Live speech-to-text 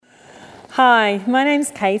Hi, my name's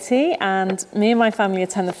Katie and me and my family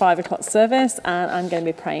attend the 5 o'clock service and I'm going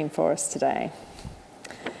to be praying for us today.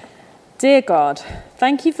 Dear God,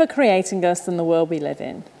 thank you for creating us and the world we live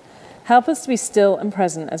in. Help us to be still and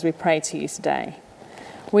present as we pray to you today.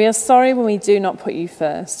 We are sorry when we do not put you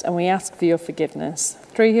first and we ask for your forgiveness.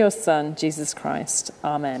 Through your Son, Jesus Christ.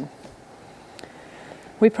 Amen.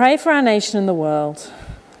 We pray for our nation and the world.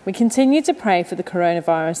 We continue to pray for the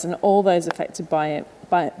coronavirus and all those affected by it,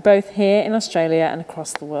 both here in Australia and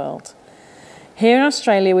across the world. Here in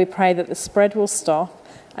Australia, we pray that the spread will stop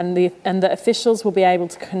and that officials will be able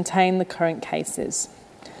to contain the current cases.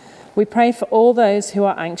 We pray for all those who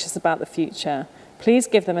are anxious about the future. Please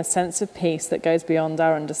give them a sense of peace that goes beyond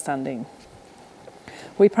our understanding.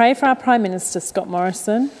 We pray for our Prime Minister, Scott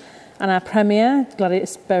Morrison, and our Premier,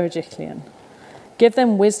 Gladys Berejiklian. Give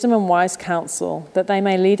them wisdom and wise counsel that they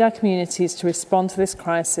may lead our communities to respond to this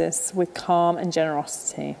crisis with calm and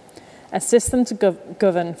generosity. Assist them to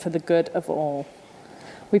govern for the good of all.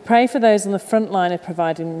 We pray for those on the front line of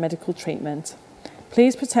providing medical treatment.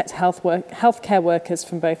 Please protect healthcare workers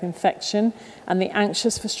from both infection and the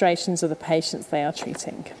anxious frustrations of the patients they are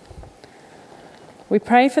treating. We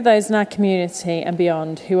pray for those in our community and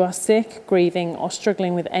beyond who are sick, grieving, or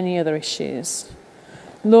struggling with any other issues.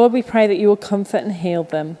 Lord, we pray that you will comfort and heal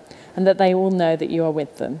them and that they will know that you are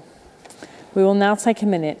with them. We will now take a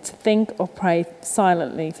minute to think or pray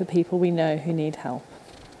silently for people we know who need help.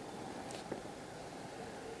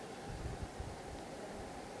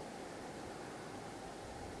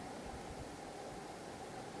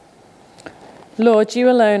 Lord, you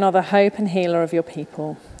alone are the hope and healer of your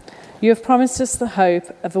people. You have promised us the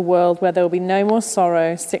hope of a world where there will be no more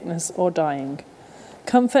sorrow, sickness, or dying.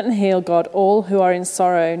 Comfort and heal, God, all who are in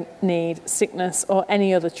sorrow, need, sickness, or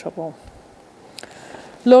any other trouble.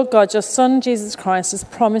 Lord God, your Son, Jesus Christ, has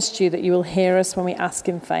promised you that you will hear us when we ask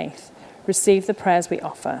in faith. Receive the prayers we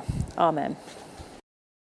offer. Amen.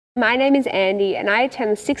 My name is Andy and I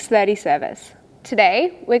attend the 6:30 service.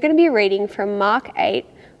 Today, we're going to be reading from Mark 8,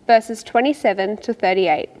 verses 27 to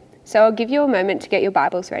 38. So I'll give you a moment to get your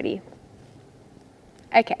Bibles ready.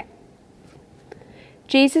 Okay.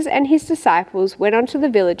 Jesus and his disciples went on to the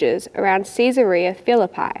villages around Caesarea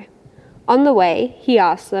Philippi. On the way, he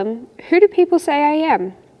asked them, "Who do people say I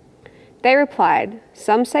am?" They replied,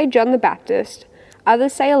 "Some say John the Baptist,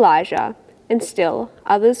 others say Elijah, and still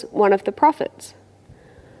others one of the prophets."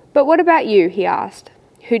 "But what about you?" he asked.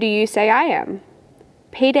 "Who do you say I am?"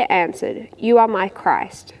 Peter answered, "You are my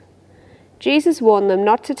Christ." Jesus warned them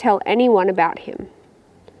not to tell anyone about him.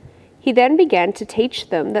 He then began to teach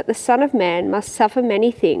them that the Son of Man must suffer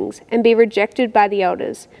many things and be rejected by the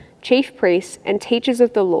elders, chief priests, and teachers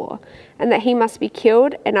of the law, and that he must be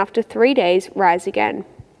killed and after 3 days rise again.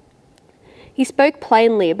 He spoke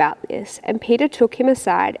plainly about this, and Peter took him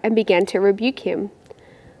aside and began to rebuke him.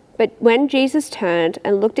 But when Jesus turned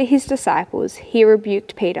and looked at his disciples, he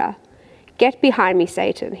rebuked Peter. "Get behind me,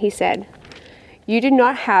 Satan," he said. "You do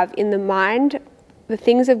not have in the mind the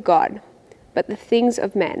things of God, but the things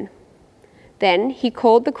of men." Then he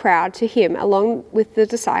called the crowd to him along with the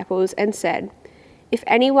disciples and said, "If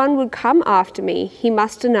anyone would come after me, he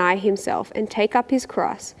must deny himself and take up his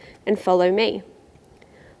cross and follow me.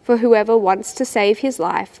 For whoever wants to save his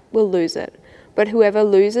life will lose it, but whoever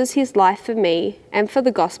loses his life for me and for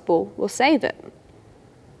the gospel will save it.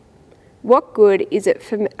 What good is it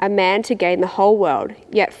for a man to gain the whole world,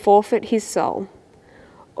 yet forfeit his soul?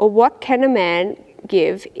 Or what can a man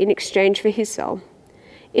give in exchange for his soul?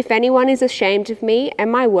 If anyone is ashamed of me and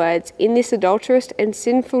my words in this adulterous and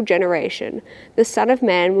sinful generation, the Son of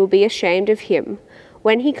Man will be ashamed of him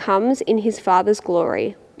when he comes in his Father's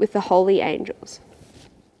glory with the holy angels."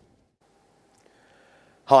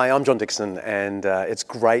 Hi, I'm John Dixon, and it's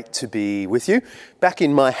great to be with you back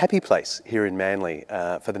in my happy place here in Manly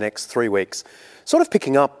for the next 3 weeks, sort of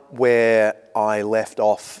picking up where I left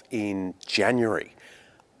off in January.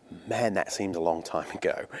 Man, that seemed a long time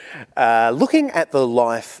ago. Looking at the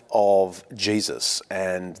life of Jesus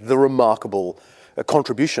and the remarkable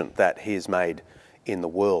contribution that he has made in the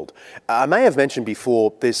world. I may have mentioned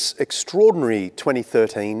before this extraordinary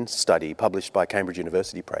 2013 study published by Cambridge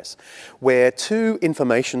University Press, where 2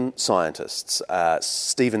 information scientists,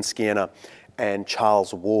 Stephen Skinner and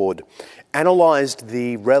Charles Ward, analysed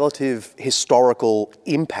the relative historical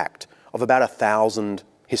impact of about 1,000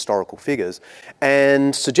 historical figures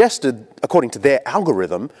and suggested, according to their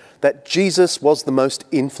algorithm, that Jesus was the most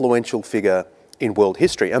influential figure in world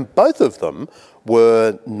history. And both of them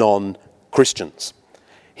were non-Christians.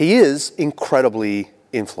 He is incredibly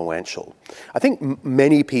influential. I think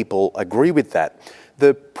many people agree with that.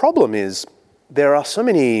 The problem is there are so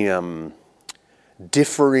many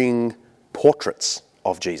differing portraits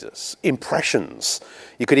of Jesus, impressions,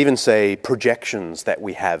 you could even say projections that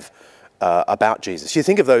we have about Jesus. You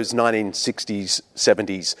think of those 1960s,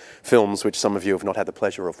 70s films, which some of you have not had the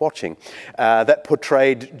pleasure of watching, that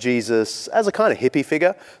portrayed Jesus as a kind of hippie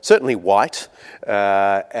figure, certainly white,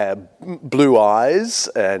 blue eyes,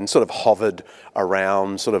 and sort of hovered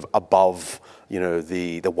around, sort of above,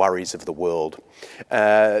 the worries of the world.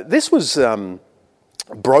 This was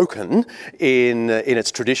broken in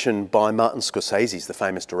its tradition by Martin Scorsese, the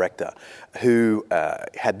famous director, who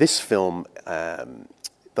had this film,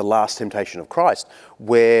 The Last Temptation of Christ,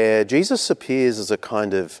 where Jesus appears as a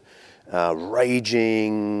kind of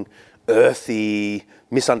raging, earthy,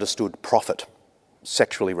 misunderstood prophet,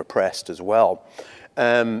 sexually repressed as well.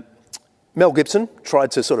 Mel Gibson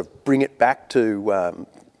tried to sort of bring it back to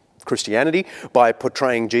Christianity by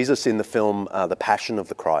portraying Jesus in the film The Passion of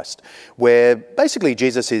the Christ, where basically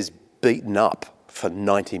Jesus is beaten up for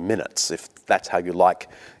 90 minutes. If that's how you like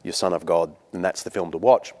your Son of God, then that's the film to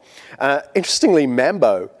watch. Interestingly,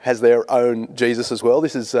 Mambo has their own Jesus as well.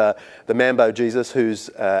 This is the Mambo Jesus who's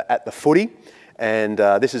at the footy, and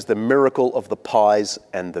this is the miracle of the pies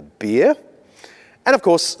and the beer. And of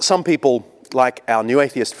course, some people, like our new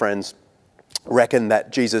atheist friends, reckon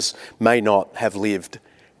that Jesus may not have lived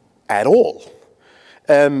at all.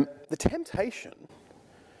 The temptation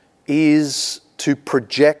is to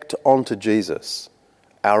project onto Jesus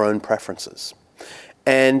our own preferences.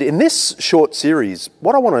 And in this short series,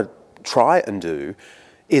 what I want to try and do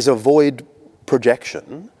is avoid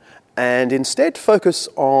projection and instead focus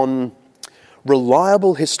on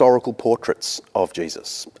reliable historical portraits of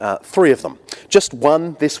Jesus. 3 of them. Just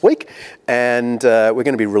one this week, and we're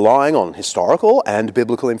going to be relying on historical and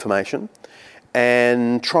biblical information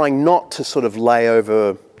and trying not to sort of lay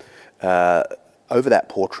over that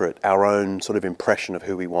portrait our own sort of impression of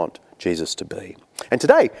who we want Jesus to be. And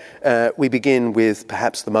today we begin with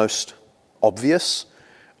perhaps the most obvious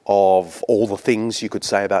of all the things you could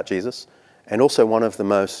say about Jesus, and also one of the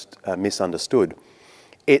most misunderstood.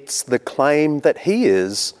 It's the claim that he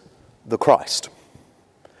is the Christ,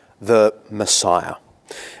 the Messiah.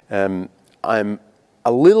 I'm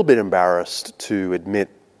a little bit embarrassed to admit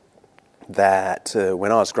that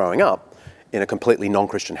when I was growing up in a completely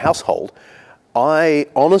non-Christian household, I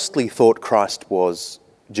honestly thought Christ was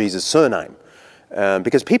Jesus' surname,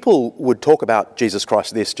 because people would talk about Jesus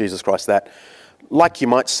Christ this, Jesus Christ that, like you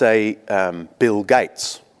might say Bill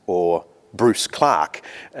Gates or Bruce Clark.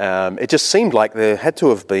 It just seemed like there had to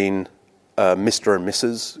have been Mr. and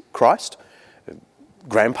Mrs. Christ,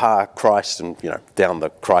 Grandpa Christ, and down the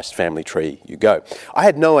Christ family tree you go. I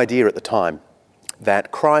had no idea at the time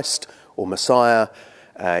that Christ or Messiah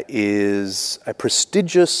is a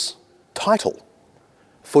prestigious title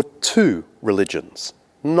for 2 religions,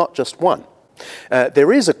 not just one.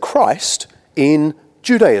 There is a Christ in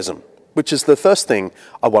Judaism, which is the first thing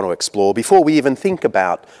I want to explore before we even think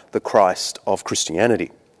about the Christ of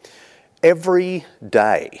Christianity. Every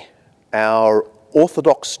day, our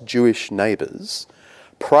Orthodox Jewish neighbours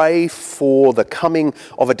pray for the coming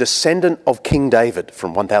of a descendant of King David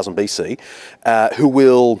from 1000 BC, who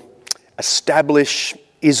will establish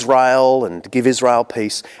Israel and give Israel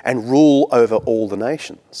peace and rule over all the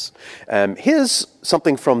nations. Here's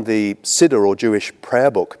something from the Siddur, or Jewish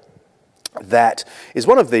prayer book, that is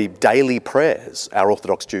one of the daily prayers our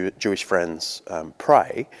Orthodox Jewish friends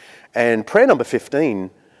pray. And prayer number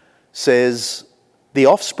 15 says, "The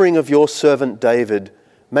offspring of your servant David,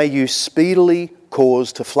 may you speedily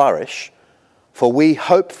cause to flourish, for we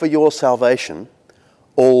hope for your salvation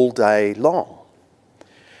all day long."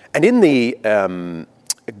 And in the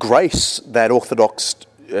grace that Orthodox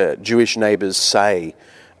Jewish neighbours say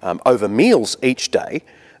over meals each day,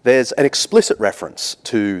 there's an explicit reference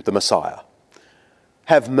to the Messiah.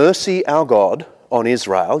 "Have mercy, our God, on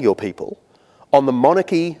Israel, your people, on the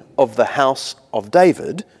monarchy of the house of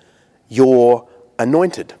David, your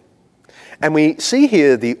anointed." And we see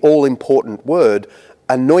here the all-important word,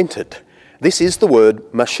 anointed. This is the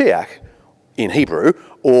word Mashiach in Hebrew,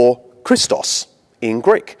 or Christos in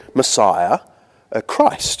Greek, Messiah,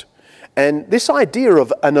 Christ. And this idea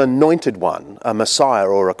of an anointed one, a Messiah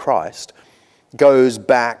or a Christ, goes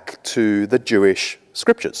back to the Jewish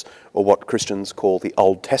scriptures, or what Christians call the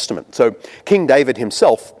Old Testament. So King David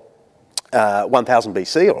himself, 1000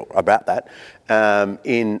 BC, or about that,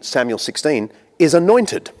 in Samuel 16, is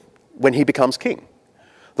anointed when he becomes king.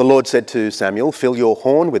 The Lord said to Samuel, "Fill your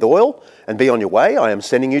horn with oil and be on your way. I am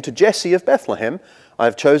sending you to Jesse of Bethlehem. I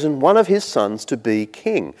have chosen one of his sons to be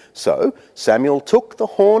king." So Samuel took the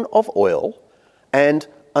horn of oil and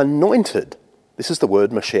anointed, this is the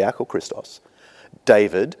word Mashiach or Christos,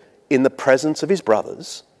 David in the presence of his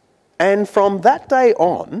brothers And from that day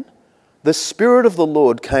on, the Spirit of the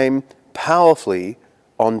Lord came powerfully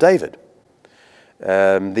on David.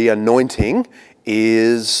 The anointing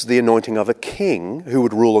is the anointing of a king who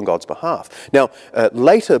would rule on God's behalf. Now,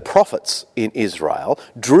 later prophets in Israel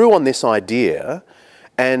drew on this idea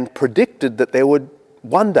and predicted that there would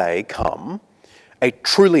one day come a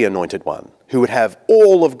truly anointed one who would have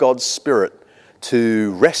all of God's Spirit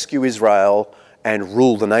to rescue Israel and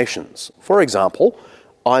rule the nations. For example,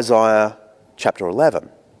 Isaiah chapter 11.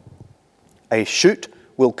 A shoot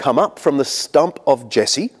will come up from the stump of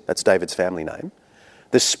Jesse, that's David's family name.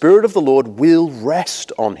 The Spirit of the Lord will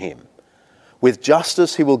rest on him. With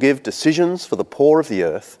justice he will give decisions for the poor of the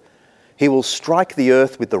earth. He will strike the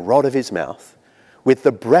earth with the rod of his mouth. With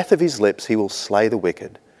the breath of his lips he will slay the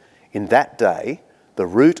wicked. In that day, the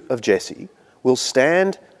root of Jesse will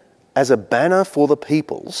stand as a banner for the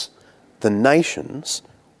peoples. The nations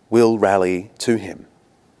will rally to him.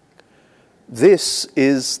 This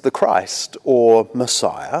is the Christ, or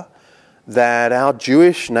Messiah, that our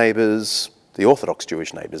Jewish neighbours, the Orthodox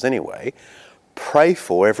Jewish neighbours anyway, pray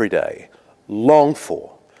for every day, long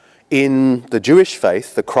for. In the Jewish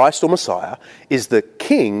faith, the Christ or Messiah is the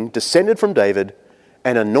king descended from David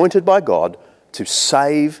and anointed by God to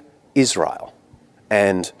save Israel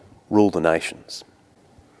and rule the nations.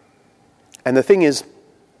 And the thing is,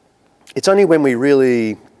 it's only when we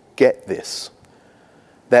really get this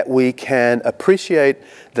that we can appreciate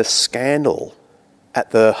the scandal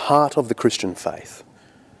at the heart of the Christian faith.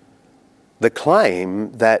 The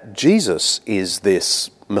claim that Jesus is this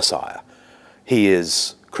Messiah. He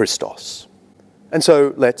is Christos. And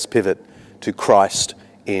so let's pivot to Christ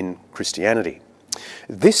in Christianity.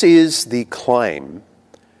 This is the claim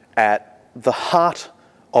at the heart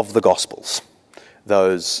of the Gospels,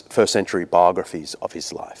 those first century biographies of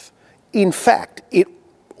his life. In fact, it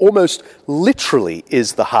almost literally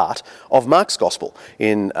is the heart of Mark's Gospel.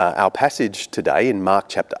 In our passage today, in Mark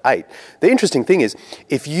chapter 8, the interesting thing is,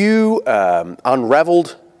 if you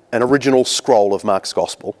unravelled an original scroll of Mark's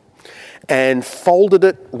Gospel and folded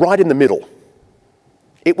it right in the middle,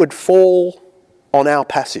 it would fall on our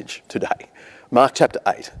passage today, Mark chapter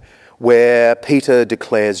 8, where Peter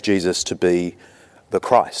declares Jesus to be the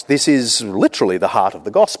Christ. This is literally the heart of the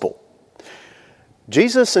Gospel.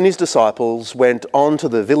 Jesus and his disciples went on to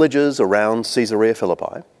the villages around Caesarea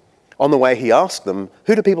Philippi. On the way he asked them,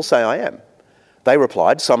 "Who do people say I am?" They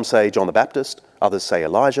replied, "Some say John the Baptist, others say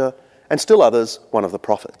Elijah, and still others one of the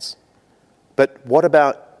prophets." "But what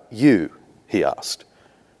about you?" he asked.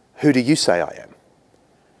 "Who do you say I am?"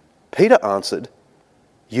 Peter answered,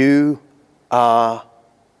 "You are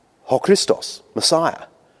Christos, Messiah."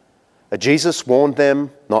 Jesus warned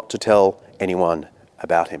them not to tell anyone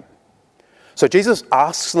about him. So Jesus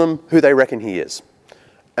asks them who they reckon he is.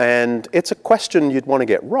 And it's a question you'd want to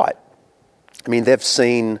get right. I mean, they've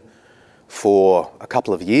seen for a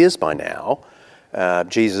couple of years by now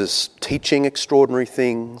Jesus teaching extraordinary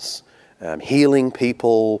things, healing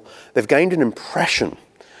people. They've gained an impression.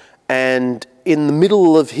 And in the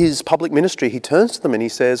middle of his public ministry, he turns to them and he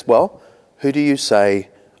says, "Well, who do you say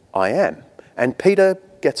I am?" And Peter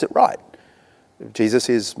gets it right. Jesus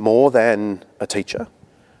is more than a teacher,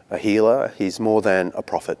 a healer. He's more than a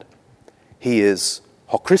prophet. He is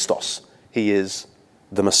Christos. He is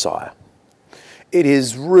the Messiah. It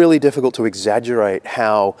is really difficult to exaggerate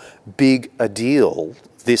how big a deal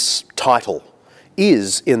this title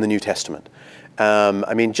is in the New Testament.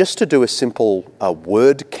 I mean, just to do a simple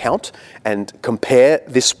word count and compare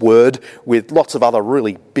this word with lots of other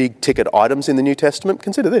really big ticket items in the New Testament,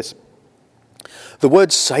 consider this. The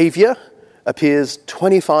word Saviour appears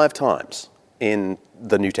 25 times in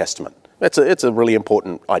the New Testament. It's a really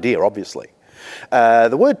important idea, obviously.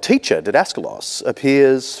 The word teacher, didaskalos,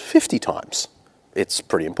 appears 50 times. It's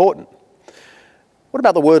pretty important. What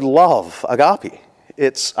about the word love, agape?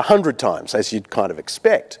 It's 100 times, as you'd kind of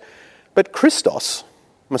expect. But Christos,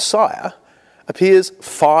 Messiah, appears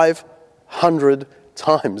 500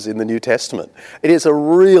 times in the New Testament. It is a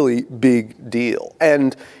really big deal.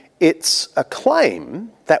 And it's a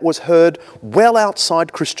claim that was heard well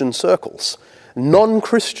outside Christian circles.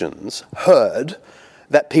 Non-Christians heard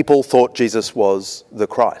that people thought Jesus was the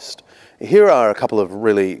Christ. Here are a couple of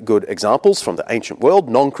really good examples from the ancient world,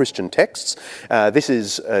 non-Christian texts. This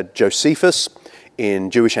is Josephus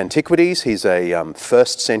in Jewish Antiquities. He's a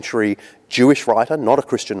first century Jewish writer, not a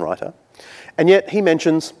Christian writer. And yet he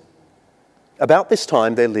mentions, about this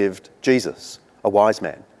time there lived Jesus, a wise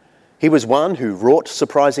man. He was one who wrought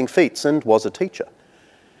surprising feats and was a teacher.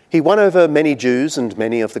 He won over many Jews and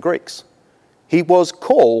many of the Greeks. He was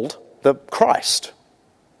called the Christ.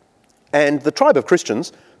 And the tribe of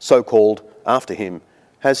Christians, so called after him,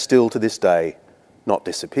 has still to this day not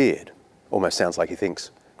disappeared. Almost sounds like he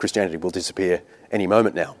thinks Christianity will disappear any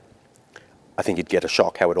moment now. I think you'd get a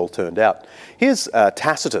shock how it all turned out. Here's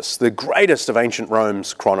Tacitus, the greatest of ancient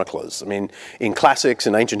Rome's chroniclers. I mean, in classics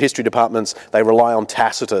and ancient history departments, they rely on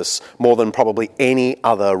Tacitus more than probably any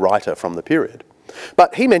other writer from the period.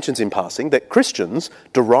 But he mentions in passing that Christians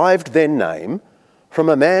derived their name from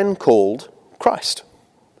a man called Christ,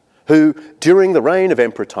 who, during the reign of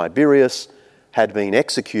Emperor Tiberius, had been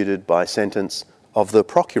executed by sentence of the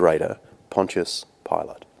procurator Pontius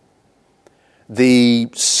Pilate. The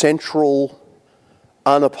central,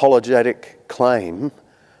 unapologetic claim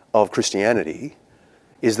of Christianity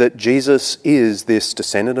is that Jesus is this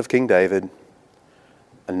descendant of King David,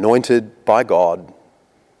 anointed by God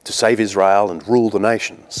to save Israel and rule the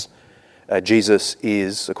nations. Jesus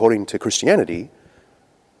is, according to Christianity,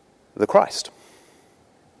 the Christ.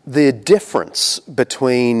 The difference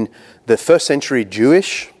between the first century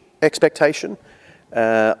Jewish expectation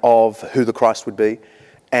of who the Christ would be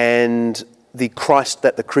and the Christ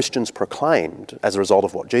that the Christians proclaimed as a result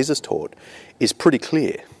of what Jesus taught is pretty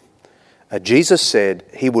clear. Jesus said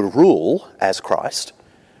he would rule as Christ,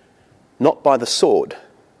 not by the sword,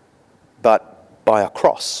 but by a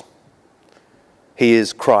cross. He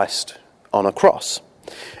is Christ on a cross.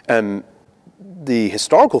 The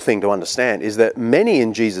historical thing to understand is that many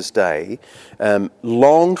in Jesus' day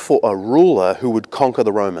longed for a ruler who would conquer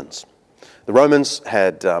the Romans. The Romans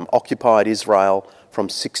had occupied Israel from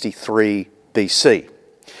 63 BC.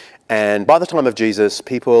 And by the time of Jesus,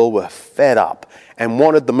 people were fed up and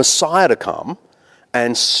wanted the Messiah to come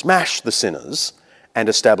and smash the sinners and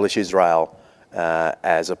establish Israel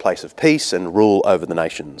as a place of peace and rule over the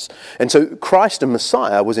nations. And so Christ and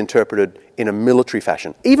Messiah was interpreted in a military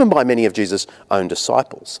fashion, even by many of Jesus' own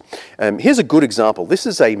disciples. Here's a good example. This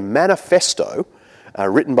is a manifesto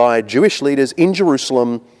written by Jewish leaders in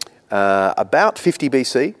Jerusalem about 50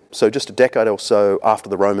 BC, so just a decade or so after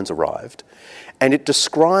the Romans arrived. And it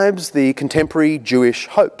describes the contemporary Jewish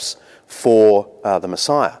hopes for the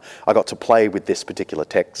Messiah. I got to play with this particular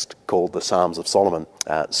text called the Psalms of Solomon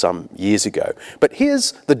some years ago. But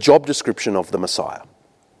here's the job description of the Messiah.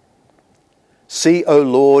 See, O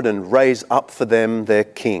Lord, and raise up for them their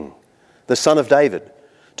king, the son of David,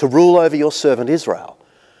 to rule over your servant Israel.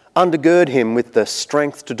 Undergird him with the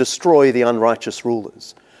strength to destroy the unrighteous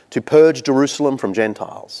rulers, to purge Jerusalem from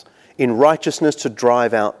Gentiles, in righteousness to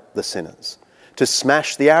drive out the sinners, to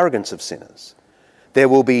smash the arrogance of sinners. There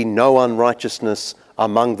will be no unrighteousness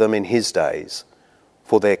among them in his days,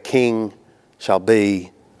 for their king shall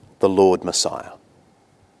be the Lord Messiah.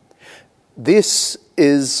 This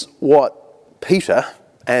is what Peter,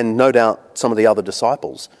 and no doubt some of the other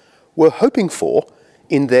disciples, were hoping for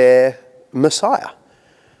in their Messiah.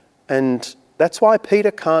 And that's why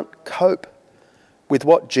Peter can't cope with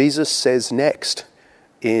what Jesus says next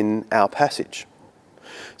in our passage.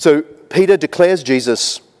 So Peter declares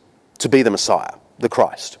Jesus to be the Messiah, the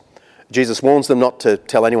Christ. Jesus warns them not to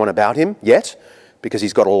tell anyone about him yet, because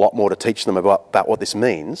he's got a lot more to teach them about what this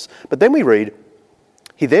means. But then we read,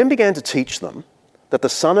 he then began to teach them that the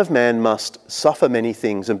Son of Man must suffer many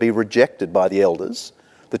things and be rejected by the elders,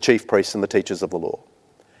 the chief priests and the teachers of the law.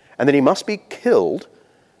 And then he must be killed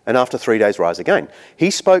and after 3 days rise again. He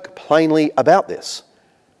spoke plainly about this,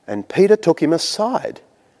 and Peter took him aside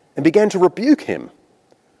and began to rebuke him.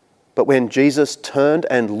 But when Jesus turned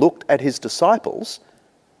and looked at his disciples,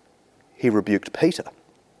 he rebuked Peter.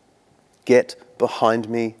 Get behind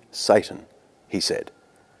me, Satan, he said.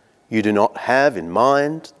 You do not have in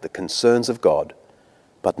mind the concerns of God,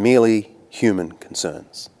 but merely human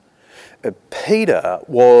concerns. Peter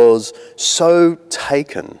was so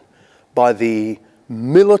taken by the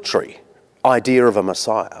military idea of a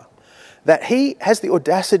Messiah that he has the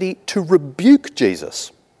audacity to rebuke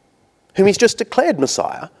Jesus, whom he's just declared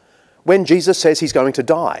Messiah, when Jesus says he's going to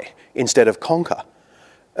die instead of conquer.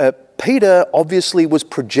 Peter obviously was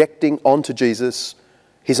projecting onto Jesus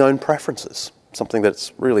his own preferences, something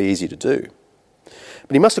that's really easy to do.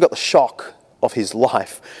 But he must have got the shock of his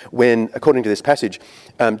life when, according to this passage,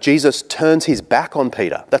 Jesus turns his back on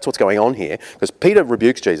Peter. That's what's going on here, because Peter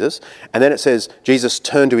rebukes Jesus, and then it says Jesus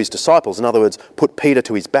turned to his disciples, in other words, put Peter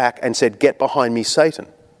to his back and said, get behind me, Satan.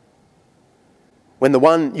 When the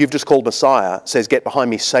one you've just called Messiah says, get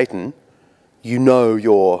behind me, Satan, you know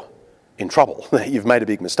you're in trouble. You've made a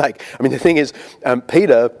big mistake. I mean, the thing is,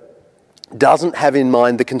 Peter doesn't have in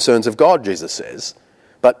mind the concerns of God, Jesus says,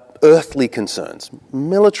 but earthly concerns,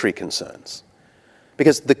 military concerns.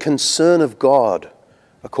 Because the concern of God,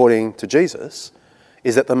 according to Jesus,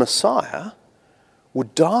 is that the Messiah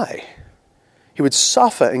would die. He would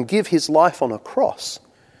suffer and give his life on a cross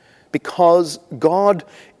because God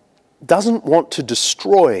doesn't want to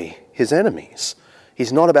destroy his enemies.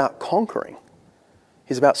 He's not about conquering.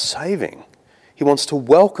 He's about saving. He wants to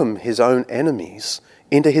welcome his own enemies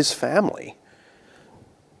into his family.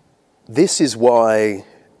 This is why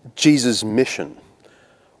Jesus' mission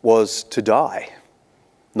was to die,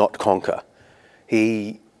 not conquer.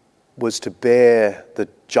 He was to bear the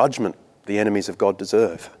judgment the enemies of God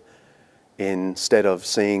deserve. Instead of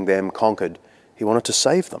seeing them conquered, he wanted to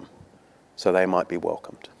save them so they might be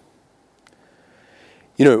welcomed.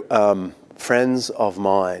 You know, friends of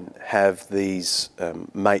mine have these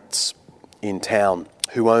mates in town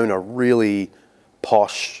who own a really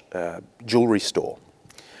posh jewellery store.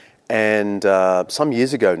 And some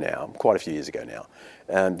years ago now, quite a few years ago now,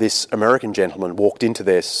 this American gentleman walked into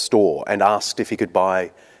their store and asked if he could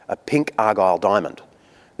buy a pink Argyle diamond.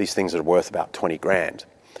 These things are worth about 20 grand.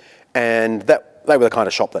 And they were the kind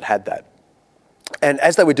of shop that had that. And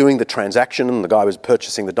as they were doing the transaction and the guy was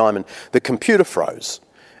purchasing the diamond, the computer froze.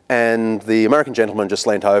 And the American gentleman just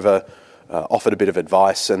leant over, offered a bit of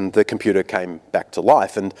advice, and the computer came back to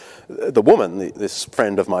life. And the woman, this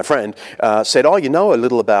friend of my friend, said, "Oh, you know a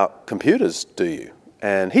little about computers, do you?"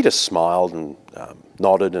 And he just smiled and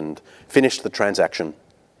nodded and finished the transaction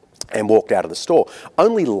and walked out of the store.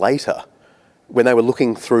 Only later, when they were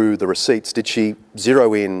looking through the receipts, did she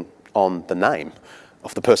zero in on the name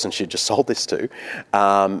of the person she'd just sold this to.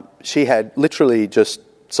 She had literally just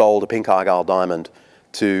sold a pink Argyle diamond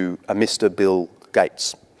to a Mr. Bill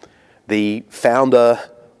Gates, the founder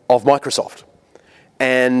of Microsoft.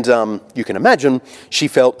 And you can imagine she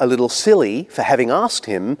felt a little silly for having asked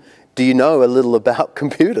him, "Do you know a little about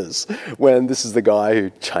computers?" when this is the guy who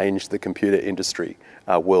changed the computer industry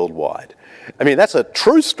worldwide. I mean, that's a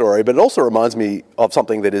true story, but it also reminds me of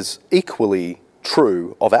something that is equally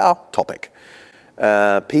true of our topic.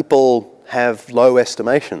 People have low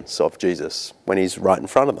estimations of Jesus when he's right in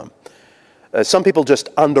front of them. Some people just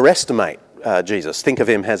underestimate Jesus, think of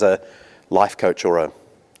him as a life coach or a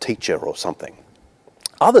teacher or something.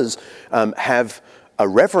 Others have a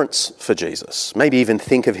reverence for Jesus, maybe even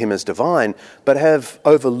think of him as divine, but have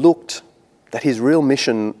overlooked that his real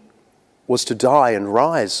mission was to die and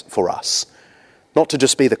rise for us. Not to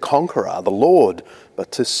just be the conqueror, the Lord,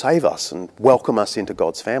 but to save us and welcome us into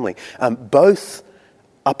God's family. Both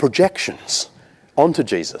are projections onto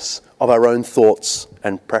Jesus of our own thoughts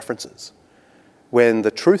and preferences. When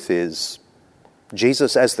the truth is,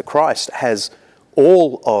 Jesus as the Christ has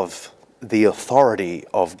all of the authority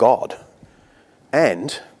of God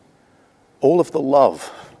and all of the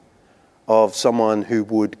love of someone who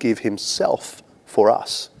would give himself for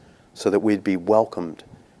us so that we'd be welcomed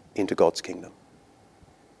into God's kingdom.